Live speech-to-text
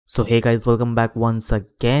So hey guys, welcome back once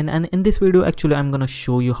again, and in this video actually I'm gonna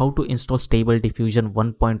show you how to install stable Diffusion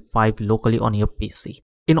 1.5 locally on your PC.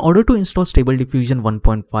 In order to install stable Diffusion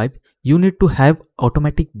 1.5, you need to have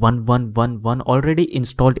Automatic1111 already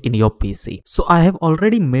installed in your PC. So I have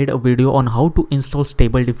already made a video on how to install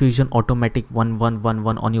stable Diffusion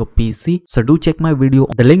Automatic1111 on your PC. So do check my video.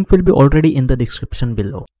 The link will be already in the description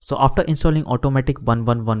below. So after installing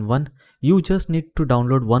Automatic1111, you just need to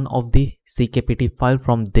download one of the Ckpt file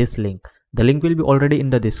from this link. The link will be already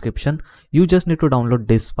in the description. You just need to download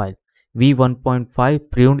this file,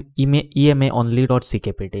 v1.5 pruned ema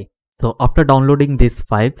only.ckpt. So after downloading this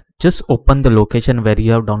file, just open the location where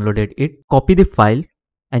you have downloaded it, copy the file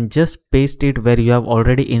and just paste it where you have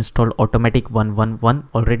already installed Automatic1111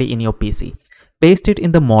 already in your PC. Paste it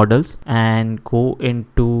in the models and go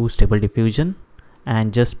into stable diffusion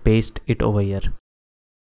and just paste it over here.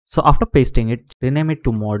 So after pasting it, rename it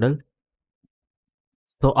to model.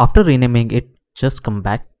 So after renaming it, just come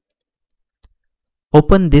back,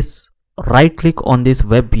 open this, right click on this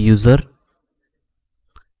web user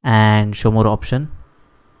and show more option,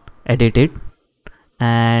 edit it,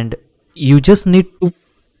 and you just need to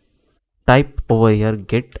type over here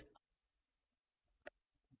git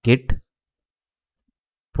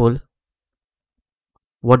pull.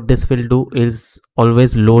 What this will do is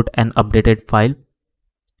always load an updated file,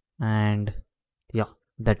 and yeah,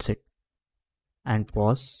 that's it. And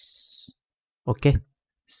pause. Okay,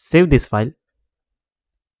 save this file,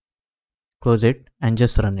 close it and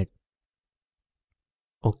just run it.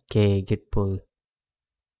 Okay, git pull.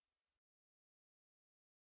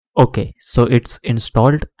 Okay, so it's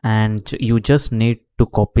installed and you just need to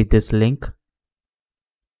copy this link,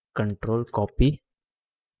 control copy,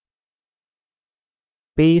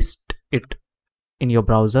 paste it in your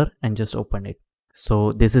browser and just open it.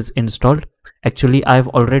 So this is installed. Actually I've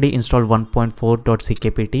already installed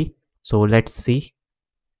 1.4.ckpt. so let's see.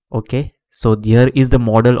 Okay, so here is the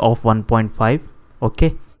model of 1.5.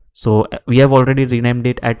 okay, so we have already renamed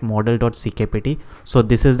it at model.ckpt. so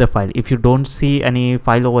this is the file. If you don't see any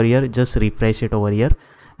file over here, just refresh it over here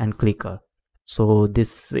and click her. So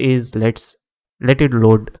this is, let it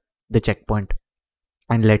load the checkpoint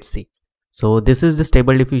and let's see. So this is the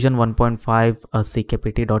stable diffusion 1.5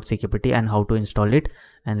 ckpt.ckpt and how to install it,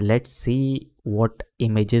 and let's see what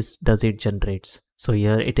images does it generates. So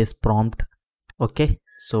here it is prompt. Okay,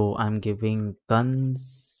 so I'm giving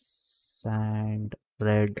guns and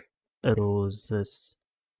red roses.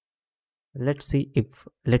 Let's see if,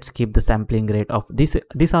 let's keep the sampling rate of this.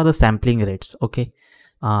 These are the sampling rates. Okay,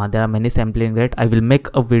 there are many sampling rate. I will make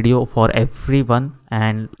a video for everyone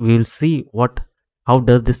and we will see how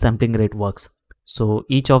does this sampling rate works. So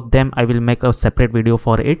each of them I will make a separate video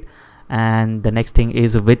for it. And the next thing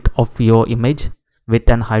is width of your image, width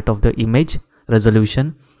and height of the image,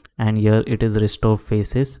 resolution, and here it is restore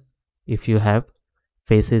faces if you have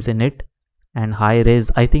faces in it, and high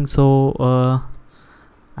res, I think so.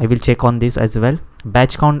 I will check on this as well.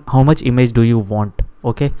 Batch count, how much image do you want?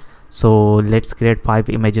 Okay, so let's create 5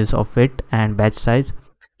 images of it. And batch size,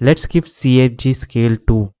 let's give CFG scale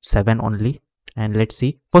to 7 only. And let's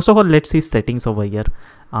see, first of all let's see settings over here.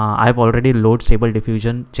 I've already loaded stable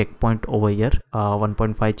diffusion checkpoint over here,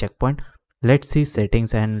 1.5 checkpoint. Let's see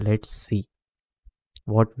settings and let's see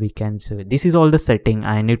what we can see. This is all the setting.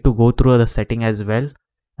 I need to go through the setting as well.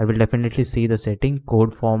 I will definitely see the setting,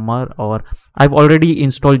 code former, or I've already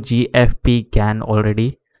installed GFPGAN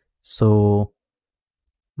already, so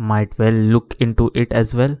might well look into it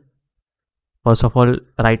as well. First of all,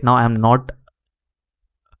 right now I'm not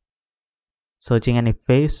searching any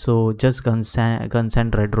face, so just guns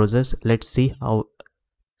and red roses. Let's see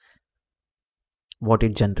what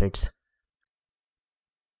it generates.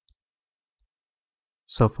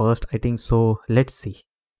 So first I think so, let's see.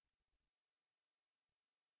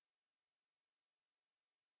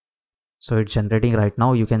 So it's generating right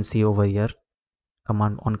now. You can see over here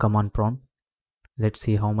command prompt. Let's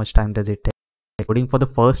see how much time does it take. Coding for the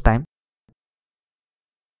first time.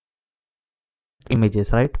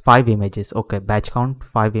 Images, right? 5 images. Okay, batch count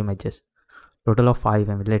 5 images, total of 5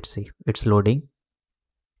 images. Let's see, it's loading.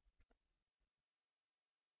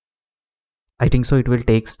 I think so it will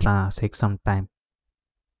take some time.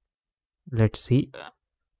 Let's see.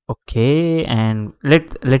 Okay, and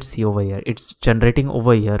let's see over here, it's generating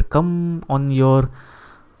over here. Come on your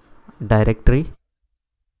directory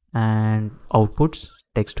and outputs,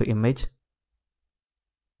 text to image.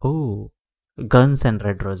 Oh, guns and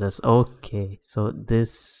red roses. Okay, so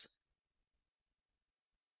this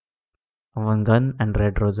one, gun and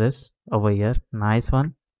red roses over here, nice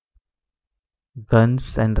one.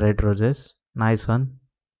 Guns and red roses, nice one.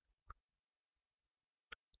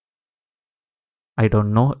 I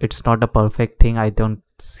don't know. It's not a perfect thing. I don't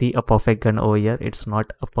see a perfect gun over here. It's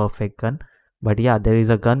not a perfect gun. But yeah, there is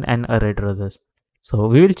a gun and a red roses. So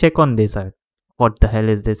we will check on this side. What the hell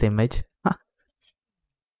is this image?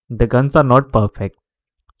 The guns are not perfect.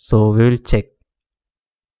 So we will check.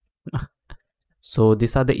 So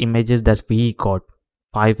these are the images that we got.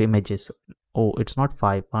 5 images. Oh, it's not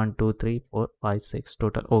 5. 1, 2, 3, 4, 5, 6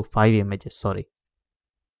 total. Oh, 5 images. Sorry.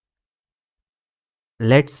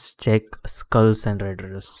 Let's check skulls and red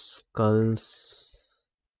roses. Skulls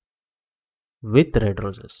with red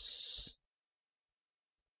roses.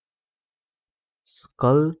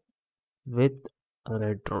 Skull with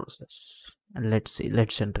red roses. And let's see.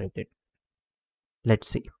 Let's generate it. Let's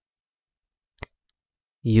see.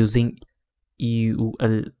 Using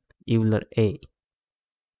Euler A.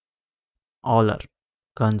 Euler.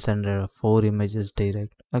 Guns and red. 4 images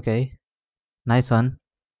direct. Okay. Nice one.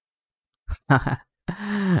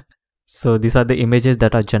 So these are the images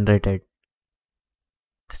that are generated.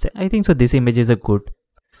 I think so these images are good.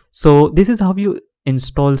 So this is how you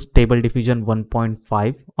install Stable Diffusion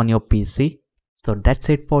 1.5 on your PC. So that's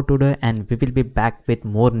it for today, and we will be back with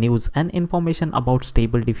more news and information about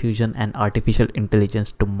Stable Diffusion and artificial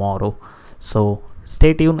intelligence tomorrow. So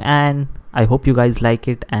stay tuned, and I hope you guys like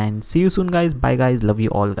it, and see you soon guys. Bye guys. Love you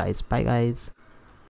all guys. Bye guys.